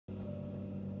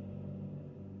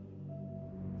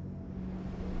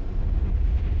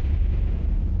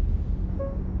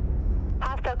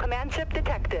command ship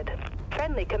detected.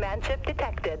 Friendly command ship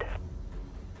detected.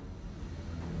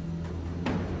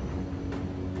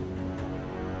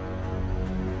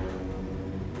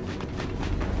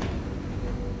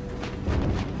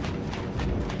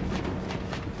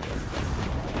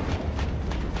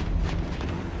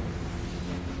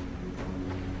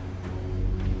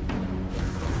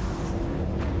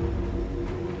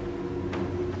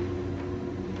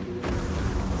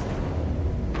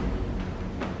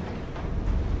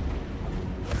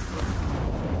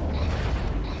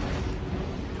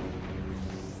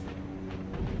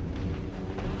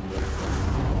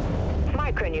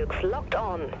 Nukes locked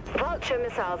on. Vulture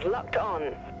missiles locked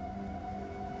on.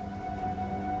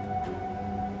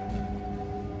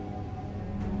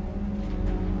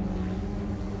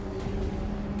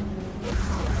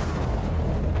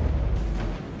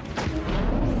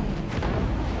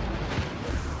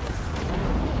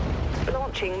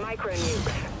 Launching micro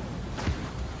nukes.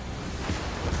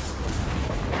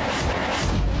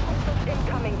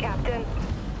 Incoming, Captain.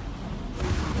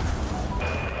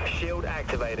 Shield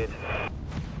activated.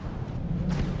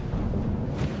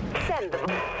 Send them.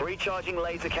 Recharging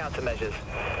laser countermeasures.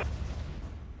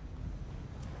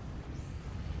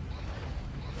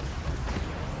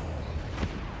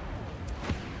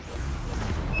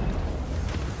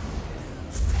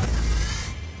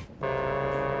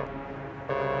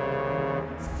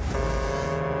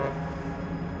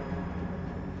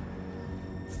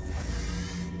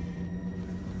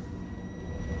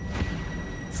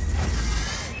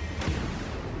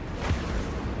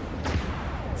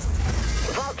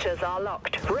 Vultures are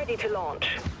locked, ready to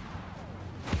launch.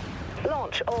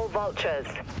 Launch all vultures.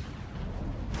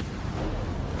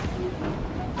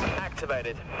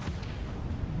 Activated.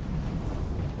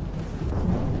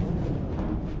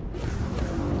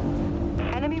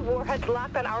 Enemy warheads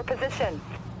locked on our position.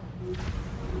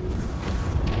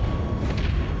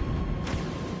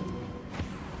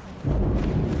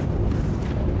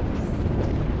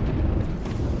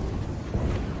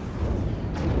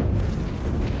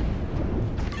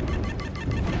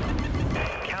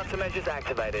 Countermeasures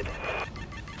activated.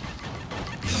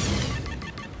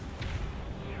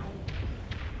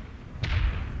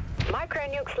 Micro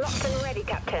nukes locked and ready,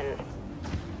 Captain.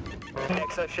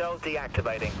 Exoshell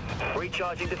deactivating.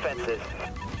 Recharging defenses.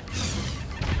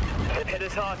 They've hit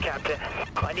us hard, Captain.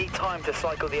 I need time to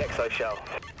cycle the exoshell.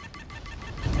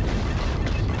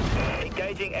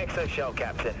 Engaging exoshell,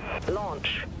 Captain.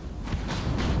 Launch.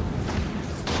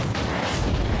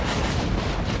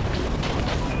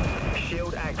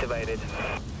 Shield activated.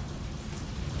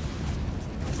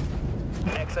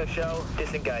 Exoshell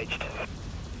disengaged.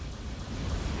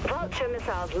 Vulture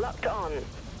missiles locked on.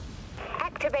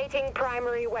 Activating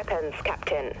primary weapons,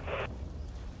 Captain.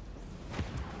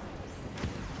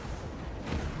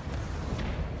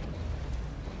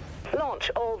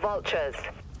 Launch all vultures.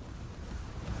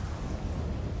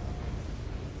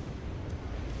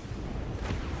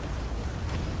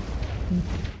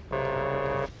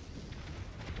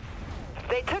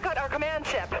 They took out our command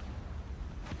ship.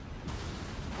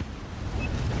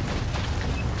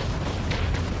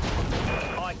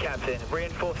 Aye, Captain.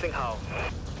 Reinforcing hull.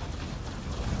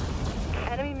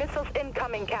 Enemy missiles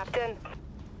incoming, Captain.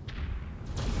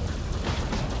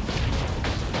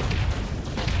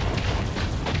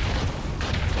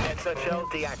 Exoshell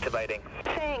deactivating.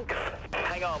 Thanks.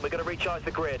 Hang on, we're going to recharge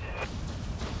the grid.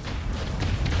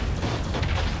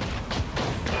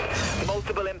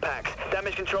 Multiple impacts.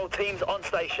 Damage control teams on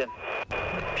station.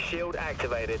 Shield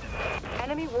activated.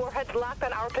 Enemy warheads locked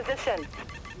on our position.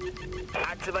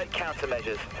 Activate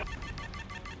countermeasures.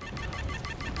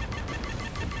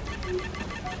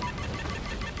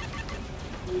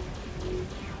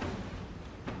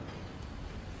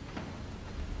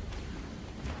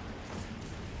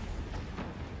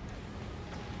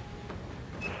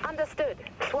 Understood.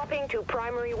 Swapping to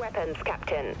primary weapons,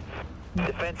 Captain.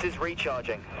 Defenses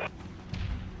recharging.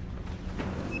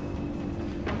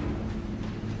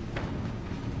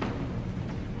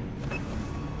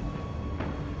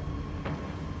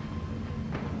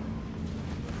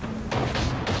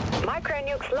 Micro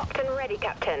nukes locked and ready,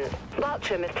 Captain.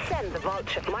 Vulture must send the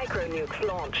Vulture. Micro nukes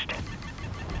launched.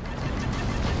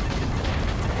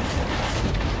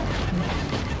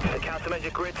 The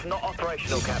countermeasure grid's not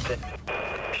operational, Captain.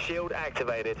 Shield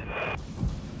activated.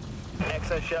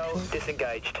 Exoshell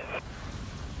disengaged.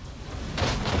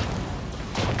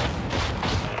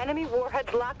 Enemy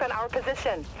warheads locked on our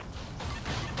position.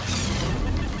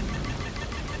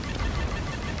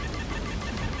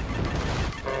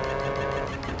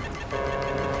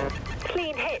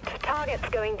 Clean hit. Targets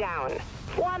going down.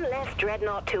 One less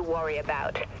Dreadnought to worry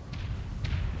about.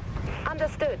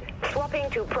 Understood. Swapping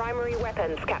to primary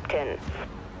weapons, Captain.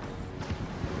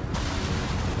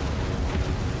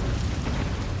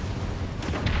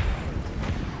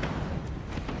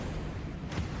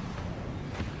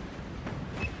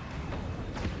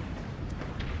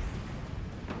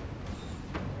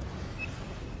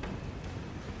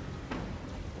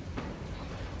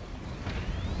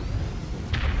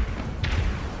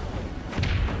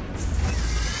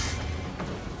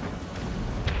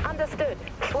 Understood.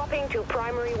 Swapping to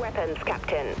primary weapons,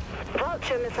 Captain.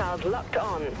 Vulture missiles locked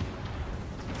on.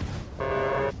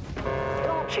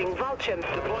 Launching Vulture.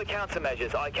 Deploy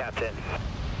countermeasures, aye, Captain.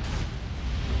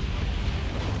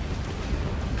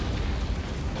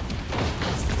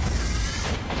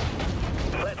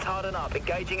 Let's harden up.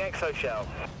 Engaging exoshell.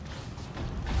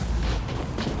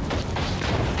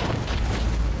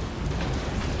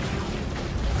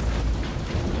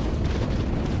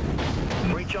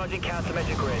 Recharging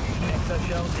countermeasure grid.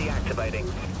 Exoshell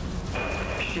deactivating.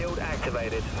 Shield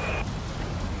activated.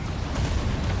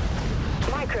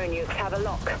 Micronukes have a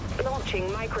lock. Launching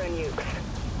micronukes.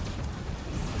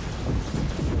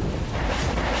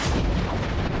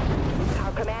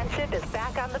 Our command ship is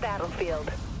back on the battlefield.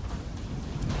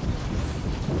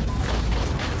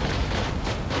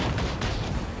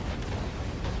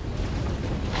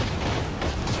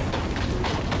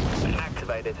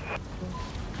 Activated.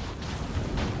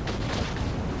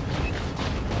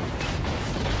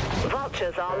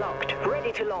 Vultures are locked,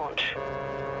 ready to launch.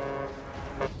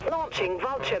 Launching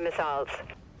Vulture missiles.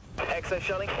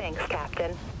 Exoshelling. Thanks,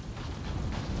 Captain.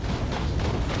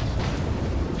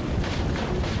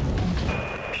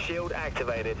 Shield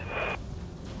activated.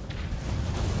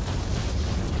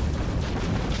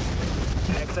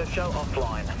 Exoshell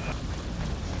offline.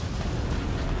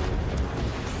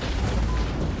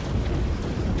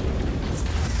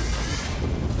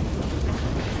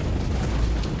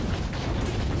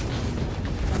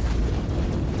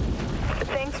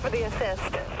 Thanks for the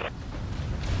assist.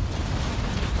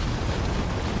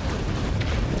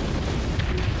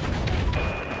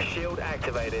 Shield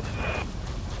activated.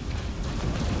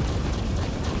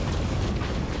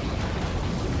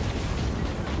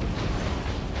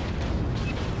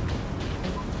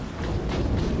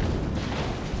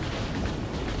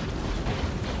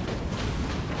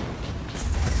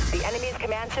 The enemy's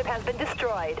command ship has been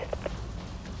destroyed.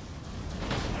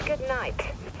 Good night.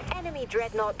 Enemy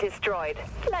Dreadnought destroyed.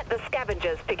 Let the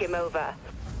scavengers pick him over.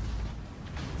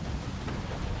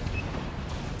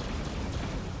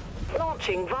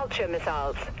 Launching Vulture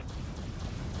missiles.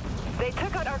 They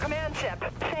took out our command ship.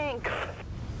 Thanks.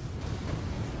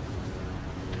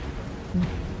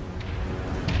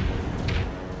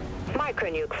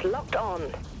 Micronukes locked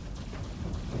on.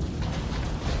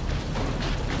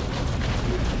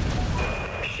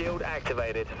 Shield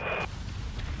activated.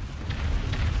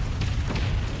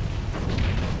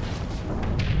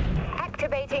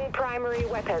 Activating primary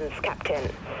weapons,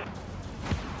 Captain.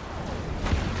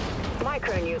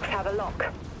 Micronukes have a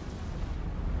lock.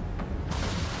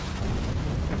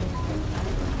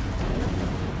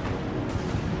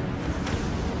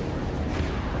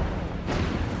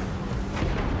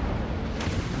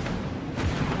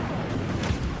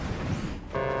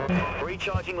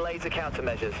 Recharging laser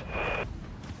countermeasures.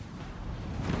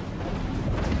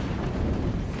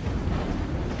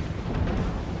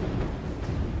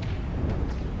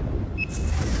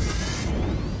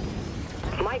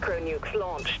 Micronukes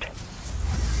launched.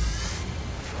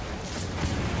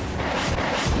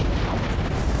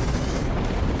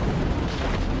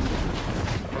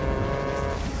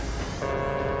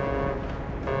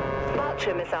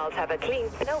 Vulture missiles have a clean.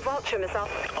 No Vulture missiles.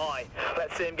 Aye,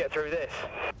 let's see him get through this.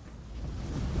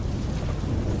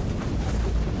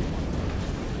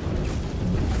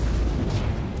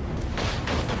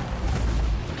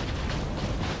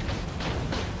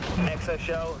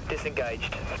 Exoshell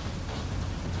disengaged.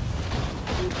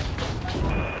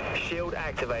 Shield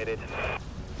activated.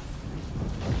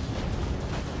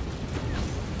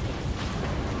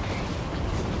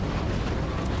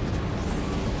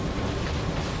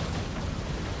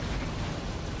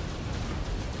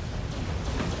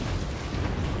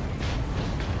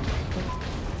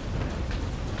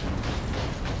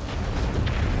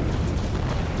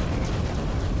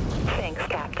 Thanks,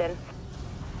 Captain.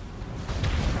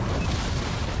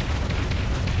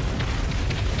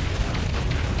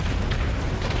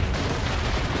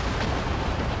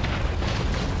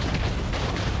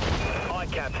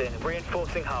 Captain,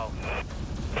 reinforcing hull.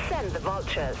 Send the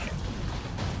vultures.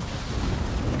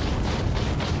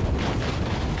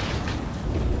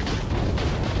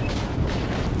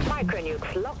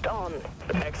 Micronukes locked on.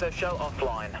 Exoshell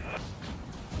offline.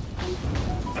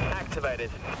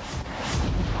 Activated.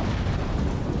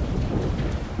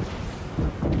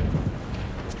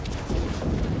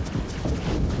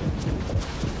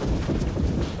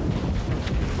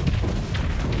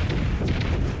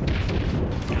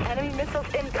 Enemy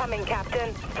missiles incoming,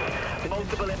 Captain.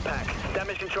 Multiple impacts.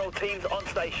 Damage control teams on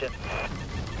station.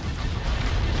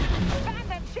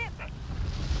 Abandon ship!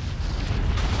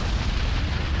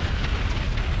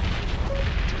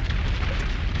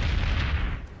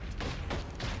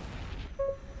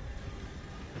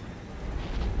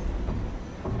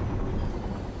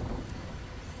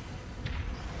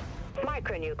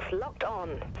 Micronukes locked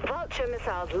on. Vulture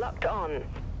missiles locked on.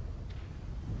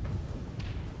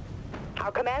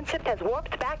 Our command ship has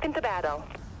warped back into battle.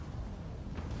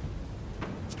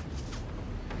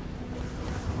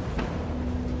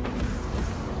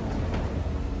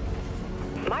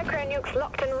 Micronukes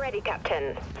locked and ready,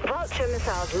 Captain. Vulture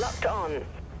missiles locked on.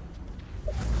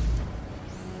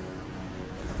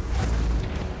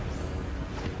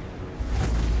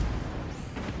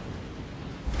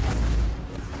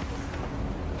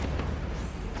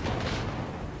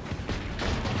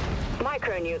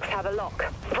 Micronukes have a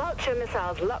lock. Vulture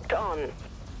missiles locked on.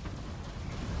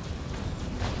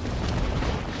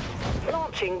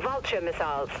 Launching Vulture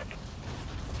missiles.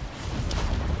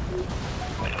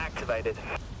 Activated.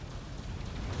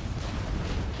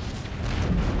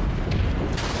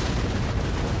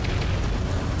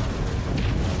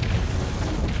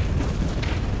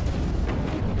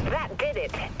 That did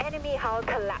it. Enemy hull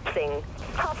collapsing.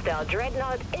 Hostile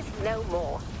Dreadnought is no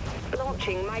more.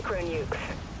 Launching micronukes.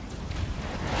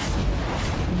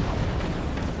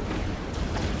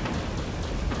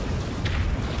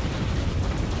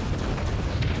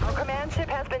 Our command ship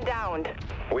has been downed.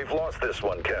 We've lost this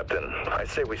one, Captain. I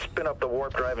say we spin up the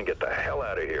warp drive and get the hell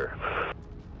out of here.